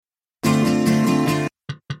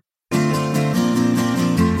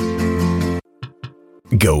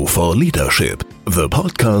Go for Leadership, the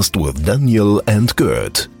podcast with Daniel and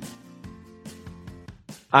Gert.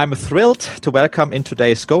 I'm thrilled to welcome in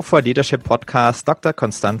today's Go for Leadership podcast Dr.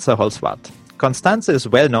 Constanze Holzwarth. Constanze is a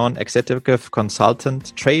well-known executive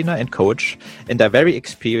consultant, trainer and coach, and a very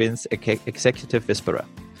experienced executive whisperer.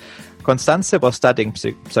 Constanze was studying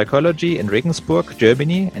psychology in Regensburg,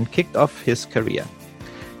 Germany, and kicked off his career.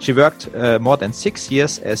 She worked more than 6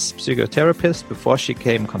 years as psychotherapist before she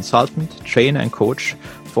became consultant, trainer and coach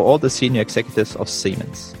for all the senior executives of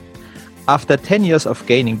Siemens. After 10 years of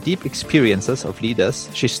gaining deep experiences of leaders,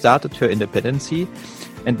 she started her independency,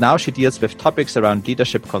 and now she deals with topics around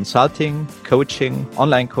leadership consulting, coaching,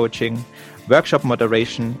 online coaching, workshop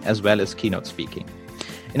moderation, as well as keynote speaking.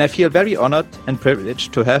 And I feel very honored and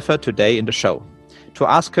privileged to have her today in the show, to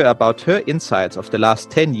ask her about her insights of the last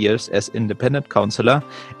 10 years as independent counselor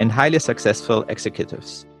and highly successful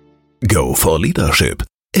executives. Go for Leadership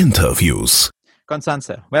interviews.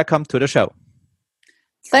 Constanze, welcome to the show.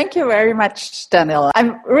 Thank you very much, Daniel.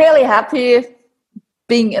 I'm really happy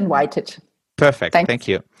being invited. Perfect. Thank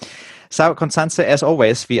you. So, Constanze, as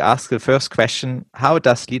always, we ask the first question, what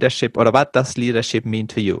does leadership mean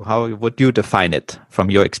to you? How would you define it from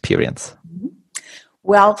your experience?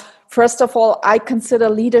 Well, first of all, I consider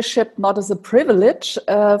leadership not as a privilege.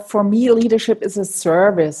 For me, leadership is a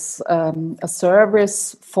service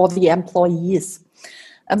for the employees.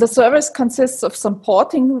 And the service consists of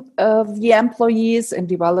supporting the employees in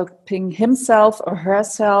developing himself or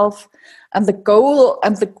herself. And the goal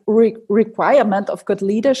and the requirement of good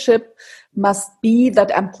leadership must be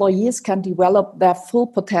that employees can develop their full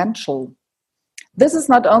potential. This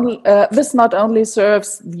not only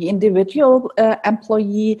serves the individual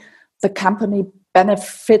employee, the company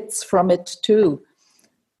benefits from it too.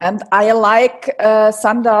 And I like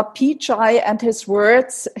Sundar Pichai and his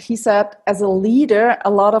words. He said, as a leader, a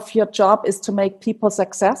lot of your job is to make people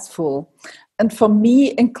successful. And for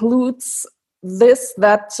me, includes this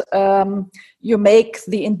that you make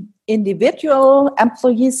the individual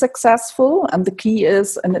employee successful, and the key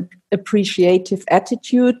is an appreciative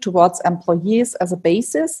attitude towards employees as a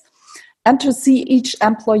basis, and to see each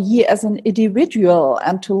employee as an individual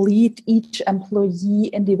and to lead each employee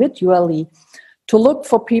individually, to look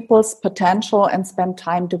for people's potential and spend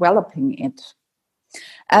time developing it.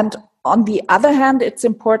 And on the other hand, it's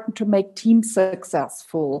important to make teams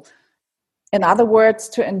successful. In other words,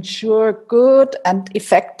 to ensure good and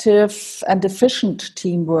effective and efficient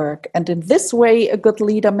teamwork. And in this way, a good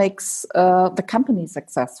leader makes the company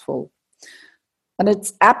successful. And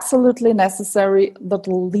it's absolutely necessary that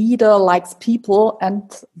the leader likes people and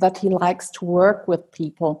that he likes to work with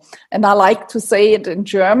people. And I like to say it in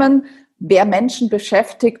German, wer Menschen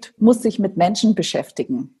beschäftigt, muss sich mit Menschen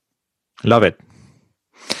beschäftigen. Love it.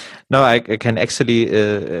 No, I can actually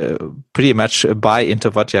pretty much buy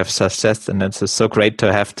into what you have said, and it's so great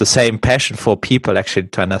to have the same passion for people, actually,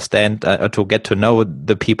 to understand or to get to know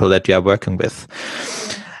the people that you are working with.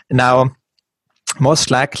 Now,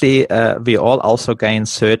 most likely, we all also gain a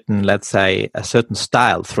certain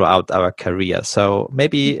style throughout our career. So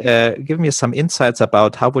maybe give me some insights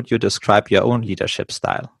about how would you describe your own leadership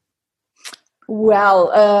style?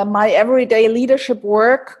 Well, my everyday leadership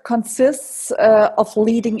work consists of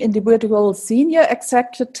leading individual senior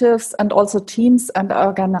executives and also teams and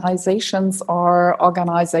organizations or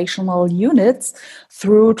organizational units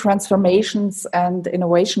through transformations and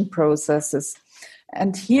innovation processes.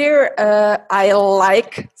 And here I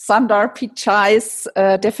like Sundar Pichai's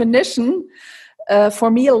definition. For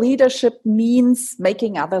me, leadership means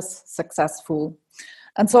making others successful.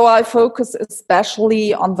 And so I focus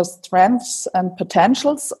especially on the strengths and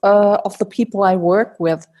potentials of the people I work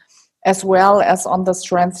with, as well as on the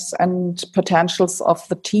strengths and potentials of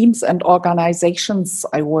the teams and organizations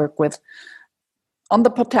I work with. On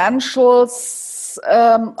these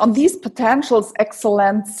potentials,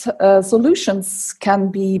 excellent solutions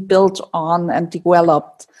can be built on and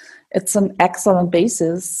developed. It's an excellent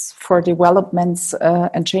basis for developments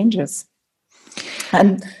and changes.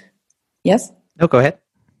 And yes? No, go ahead.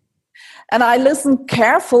 And I listen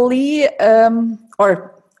carefully, it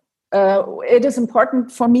is important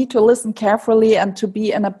for me to listen carefully and to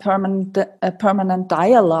be in a permanent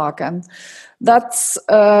dialogue. And that's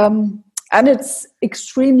and it's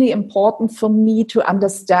extremely important for me to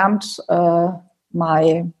understand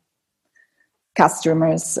my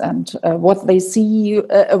customers and what they see,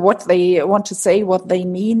 what they want to say, what they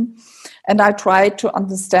mean. And I try to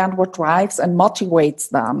understand what drives and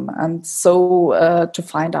motivates them, and so to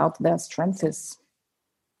find out their strengths.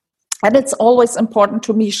 And it's always important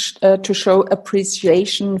to me to show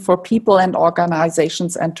appreciation for people and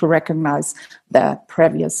organizations and to recognize their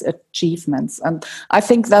previous achievements. And I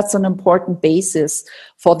think that's an important basis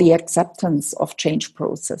for the acceptance of change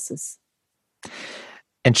processes.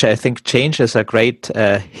 And I think change is a great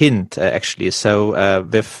hint, actually. So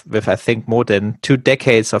with I think more than 2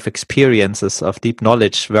 decades of experiences of deep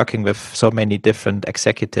knowledge working with so many different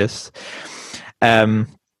executives,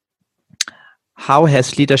 how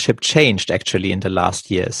has leadership changed actually in the last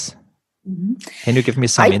years? Mm-hmm. Can you give me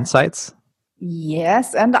some insights?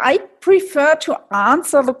 Yes, and I prefer to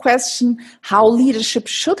answer the question how leadership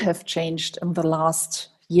should have changed in the last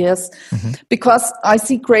years, because I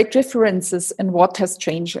see great differences in what has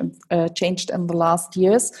changed in the last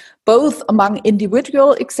years, both among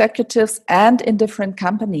individual executives and in different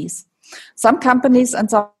companies. Some companies and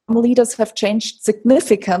some leaders have changed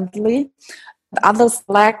significantly. Others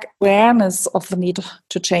lack awareness of the need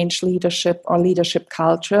to change leadership or leadership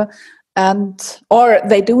culture, or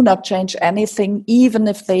they do not change anything, even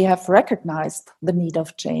if they have recognized the need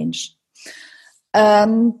of change.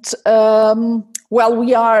 And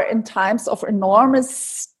we are in times of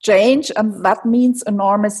enormous change, and that means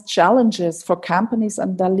enormous challenges for companies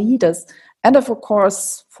and their leaders, and of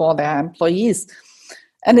course for their employees.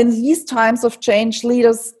 And in these times of change,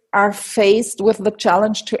 leaders are faced with the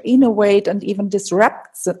challenge to innovate and even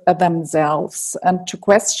disrupt themselves and to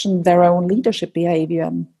question their own leadership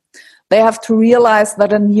behavior. They have to realize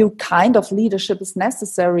that a new kind of leadership is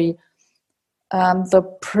necessary. The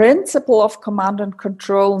principle of command and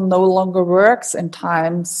control no longer works in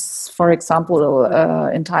times, for example,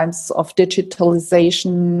 in times of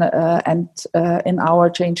digitalization and in our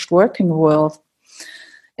changed working world.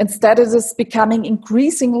 Instead, it is becoming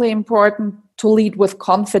increasingly important to lead with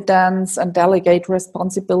confidence and delegate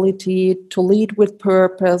responsibility, to lead with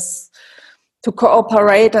purpose, to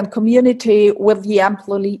cooperate and communicate with the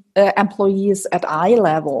employees at eye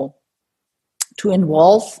level, to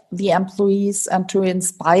involve the employees and to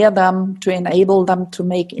inspire them, to enable them to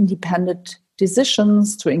make independent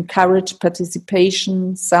decisions, to encourage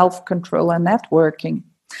participation, self-control, and networking.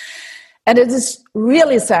 And it is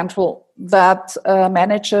really central that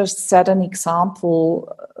managers set an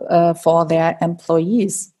example for their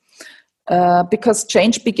employees, because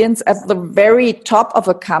change begins at the very top of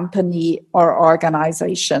a company or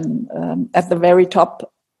organization, at the very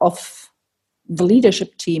top of the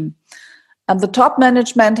leadership team. And the top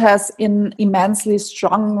management has an immensely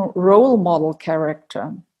strong role model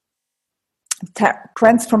character.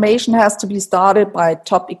 Transformation has to be started by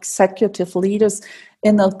top executive leaders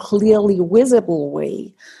in a clearly visible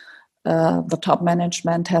way. The top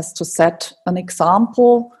management has to set an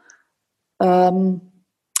example.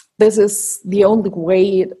 This is the only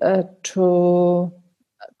way to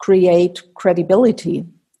create credibility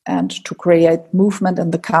and to create movement in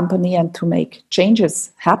the company and to make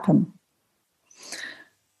changes happen.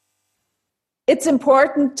 It's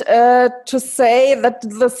important to say that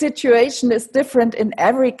the situation is different in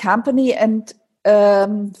every company and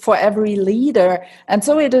for every leader. And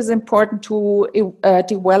so it is important to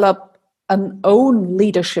develop an own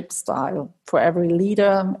leadership style for every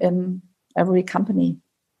leader in every company.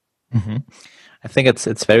 Mm-hmm. I think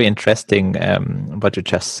it's very interesting what you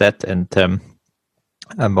just said, and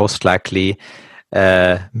most likely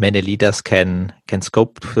many leaders can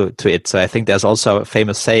scope to it. So I think there's also a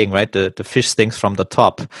famous saying, right? The fish stinks from the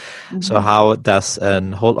top. Mm-hmm. So how does a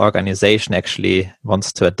whole organization actually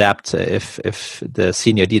wants to adapt if the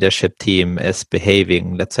senior leadership team is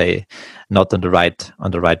behaving, let's say, not on the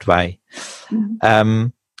right way? Mm-hmm.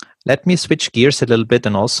 Let me switch gears a little bit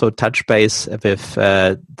and also touch base with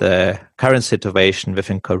the current situation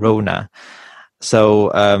within Corona.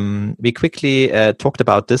 So we quickly talked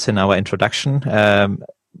about this in our introduction.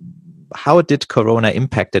 How did Corona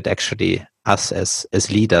impacted actually us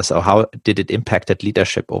as leaders, or how did it impacted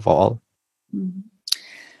leadership overall?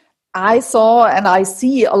 I saw and I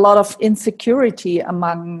see a lot of insecurity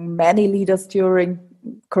among many leaders during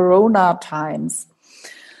Corona times.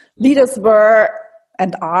 Leaders were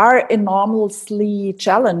and are enormously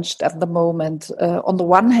challenged at the moment. On the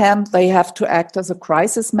one hand, they have to act as a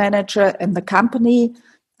crisis manager in the company,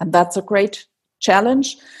 and that's a great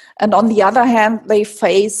challenge. And on the other hand, they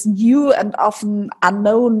face new and often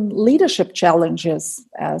unknown leadership challenges,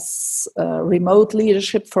 as remote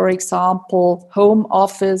leadership, for example, home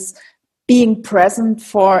office, being present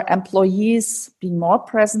for employees, being more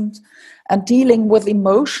present, and dealing with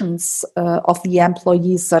emotions of the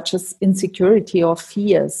employees, such as insecurity or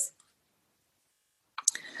fears.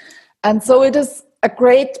 And so it is a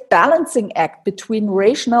great balancing act between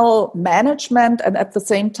rational management and at the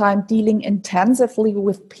same time dealing intensively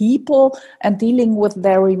with people and dealing with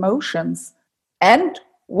their emotions and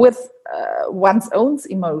with one's own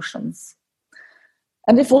emotions.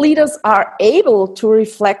 And if leaders are able to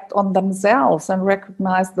reflect on themselves and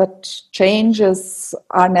recognize that changes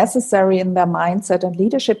are necessary in their mindset and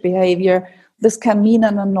leadership behavior, this can mean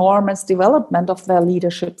an enormous development of their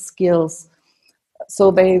leadership skills.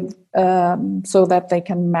 So that they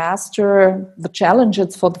can master the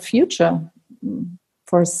challenges for the future,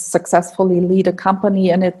 for successfully lead a company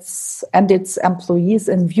and its employees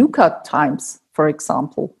in VUCA times, for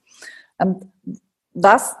example. And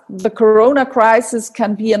thus, the Corona crisis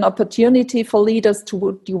can be an opportunity for leaders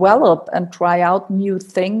to develop and try out new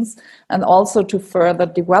things, and also to further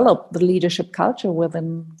develop the leadership culture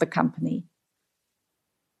within the company.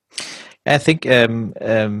 I think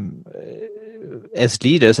as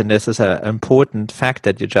leaders, and this is an important fact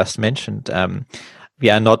that you just mentioned, we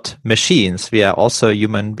are not machines. We are also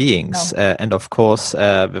human beings, and of course,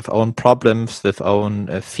 with own problems, with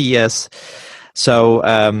own fears. So,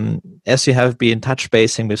 as you have been touch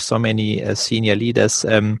basing with so many senior leaders,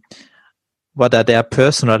 what are their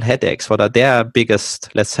personal headaches? What are their biggest,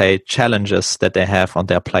 let's say, challenges that they have on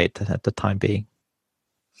their plate at the time being?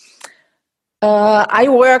 I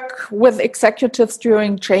work with executives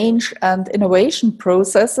during change and innovation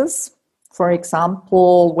processes. For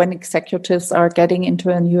example, when executives are getting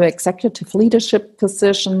into a new executive leadership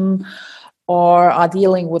position or are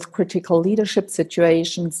dealing with critical leadership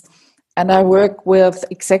situations. And I work with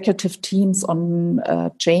executive teams on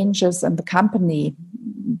changes in the company,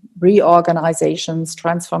 reorganizations,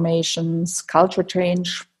 transformations, culture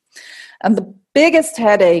change. And the biggest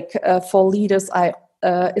headache for leaders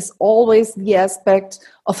is always the aspect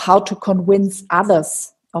of how to convince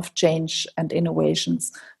others of change and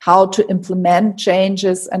innovations, how to implement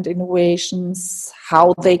changes and innovations,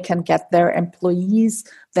 how they can get their employees,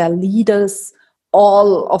 their leaders,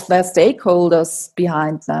 all of their stakeholders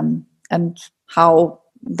behind them, and how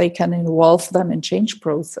they can involve them in change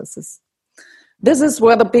processes. This is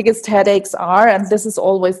where the biggest headaches are, and this is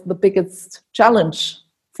always the biggest challenge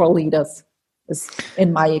for leaders, is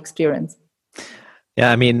in my experience.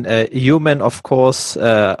 Yeah, I mean, human, of course,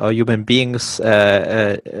 or human beings,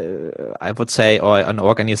 I would say, or an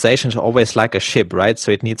organization is always like a ship, right?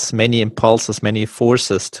 So it needs many impulses, many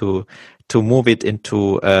forces to move it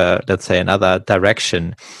into, let's say, another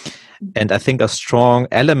direction. And I think a strong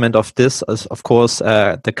element of this is, of course,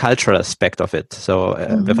 the cultural aspect of it. So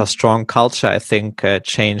with a strong culture, I think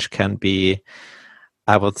change can be,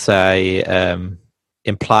 I would say,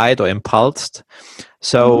 implied or impulsed.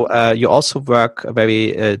 So you also work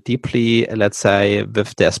very deeply, let's say,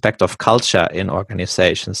 with the aspect of culture in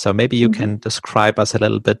organizations. So maybe you can describe us a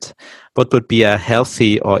little bit what would be a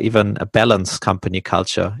healthy or even a balanced company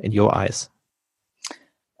culture in your eyes?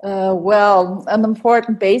 Well, an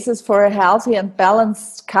important basis for a healthy and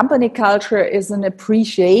balanced company culture is an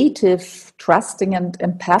appreciative, trusting, and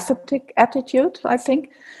empathetic attitude, I think,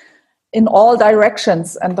 in all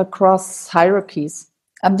directions and across hierarchies.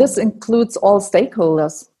 And this includes all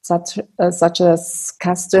stakeholders, such as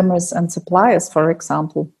customers and suppliers, for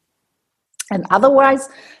example. And otherwise,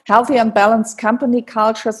 healthy and balanced company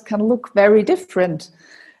cultures can look very different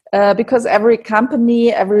because every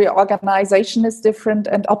company, every organization is different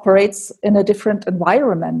and operates in a different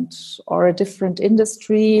environment or a different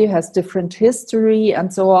industry, has different history,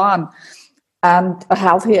 and so on. And a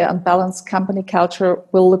healthy and balanced company culture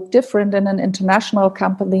will look different in an international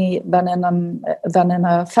company than in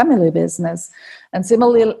a family business. And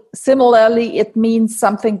similarly, it means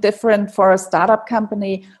something different for a startup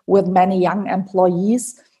company with many young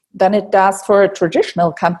employees than it does for a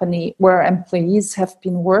traditional company where employees have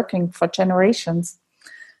been working for generations.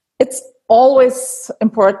 It's always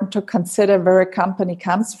important to consider where a company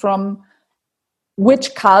comes from,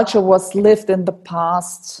 which culture was lived in the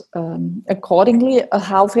past. Accordingly, a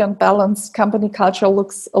healthy and balanced company culture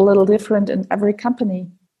looks a little different in every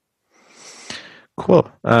company.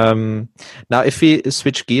 Cool. Now, if we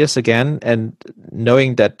switch gears again, and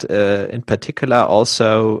knowing that in particular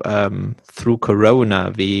also through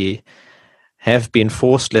Corona, we have been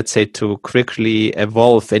forced, let's say, to quickly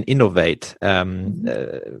evolve and innovate,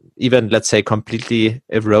 even, let's say, completely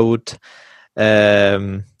erode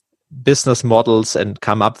business models and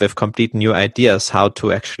come up with complete new ideas how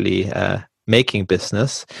to actually making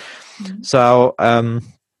business. So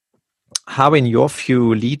how in your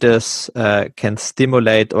view leaders can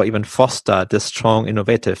stimulate or even foster this strong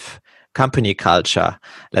innovative company culture,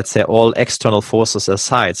 let's say all external forces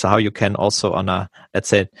aside, so how you can also on a, let's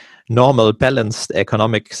say, normal balanced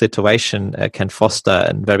economic situation can foster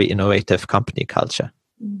a very innovative company culture?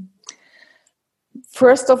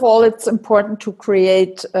 First of all, it's important to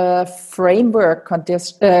create framework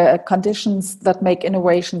conditions that make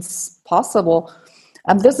innovations possible.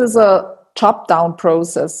 And this is a top-down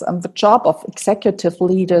process and the job of executive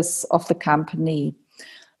leaders of the company.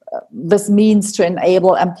 This means to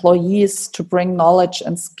enable employees to bring knowledge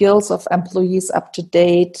and skills of employees up to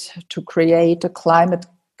date, to create a climate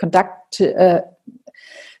conducive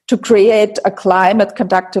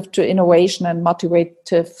to innovation and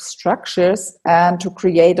motivative structures, and to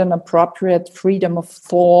create an appropriate freedom of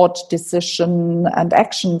thought, decision, and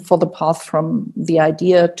action for the path from the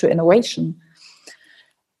idea to innovation.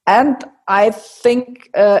 And I think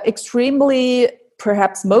extremely,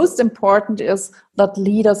 perhaps most important, is that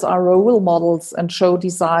leaders are role models and show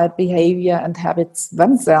desired behavior and habits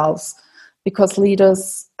themselves, because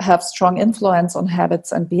leaders have strong influence on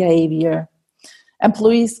habits and behavior.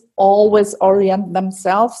 Employees always orient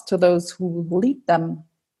themselves to those who lead them.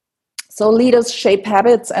 So leaders shape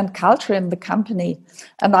habits and culture in the company.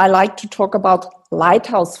 And I like to talk about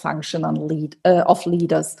lighthouse function of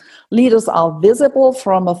leaders. Leaders are visible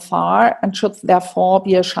from afar and should therefore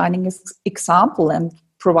be a shining example and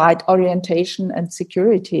provide orientation and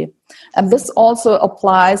security. And this also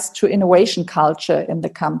applies to innovation culture in the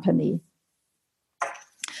company.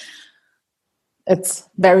 It's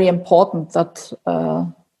very important that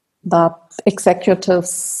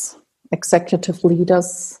executive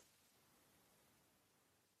leaders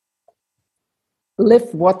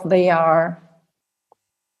live what they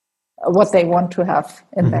want to have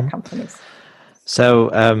in their companies. So,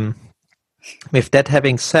 with that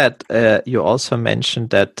having said, you also mentioned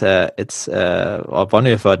that it's one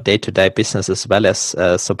of our day-to-day business as well as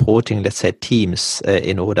supporting, let's say, teams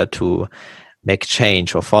in order to make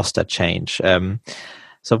change or foster change.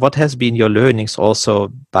 So what has been your learnings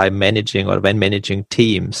also by managing or when managing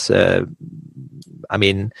teams? I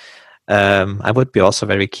would be also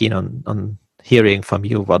very keen on hearing from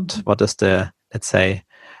you what is the, let's say,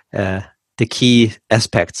 the key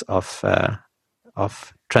aspects of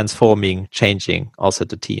transforming, changing also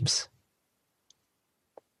the teams.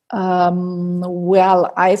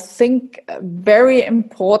 Well, I think very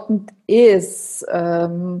important is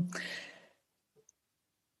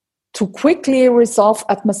to quickly resolve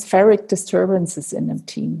atmospheric disturbances in a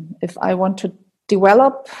team. If I want to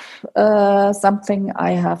develop something,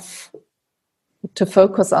 I have to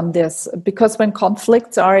focus on this, because when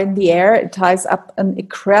conflicts are in the air, it ties up an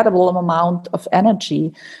incredible amount of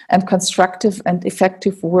energy, and constructive and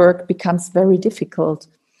effective work becomes very difficult.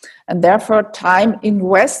 And therefore, time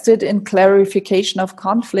invested in clarification of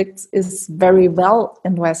conflicts is very well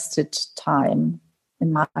invested time,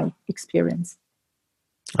 in my experience.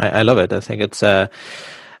 I love it. I think it's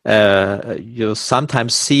you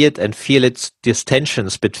sometimes see it and feel it, these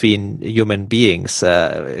tensions between human beings.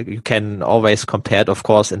 You can always compare it, of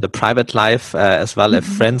course, in the private life as well. If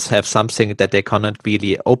friends have something that they cannot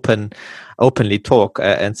really openly talk,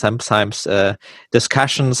 and sometimes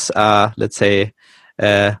discussions are, let's say,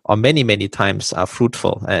 or many times are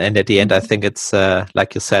fruitful. And at the end, I think it's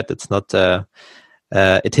like you said, it's not.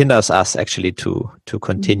 It hinders us actually to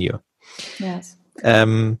continue. Yes.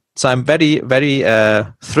 So I'm very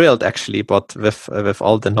thrilled actually, but with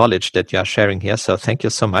all the knowledge that you are sharing here. So thank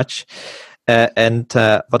you so much. And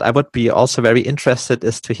what I would be also very interested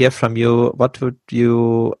is to hear from you. What would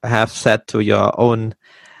you have said to your own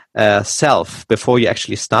self before you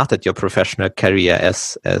actually started your professional career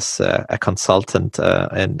as a consultant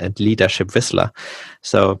and leadership whistler?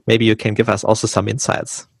 So maybe you can give us also some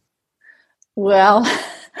insights. Well,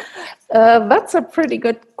 that's a pretty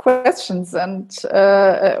good question, and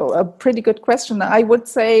a pretty good question. I would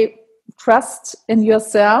say trust in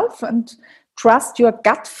yourself and trust your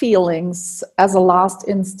gut feelings as a last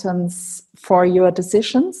instance for your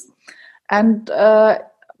decisions. And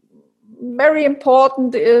very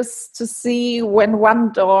important is to see when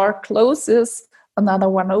one door closes, another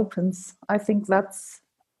one opens. I think that's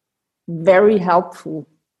very helpful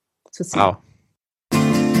to see. Wow.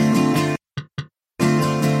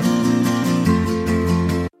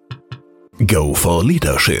 Go for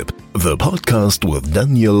Leadership, the podcast with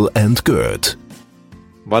Daniel and Gert.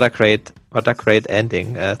 What a great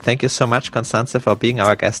ending. Thank you so much, Constanze, for being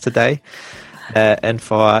our guest today and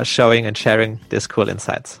for showing and sharing these cool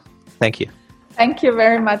insights. Thank you. Thank you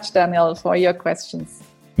very much, Daniel, for your questions.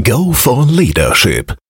 Go for Leadership.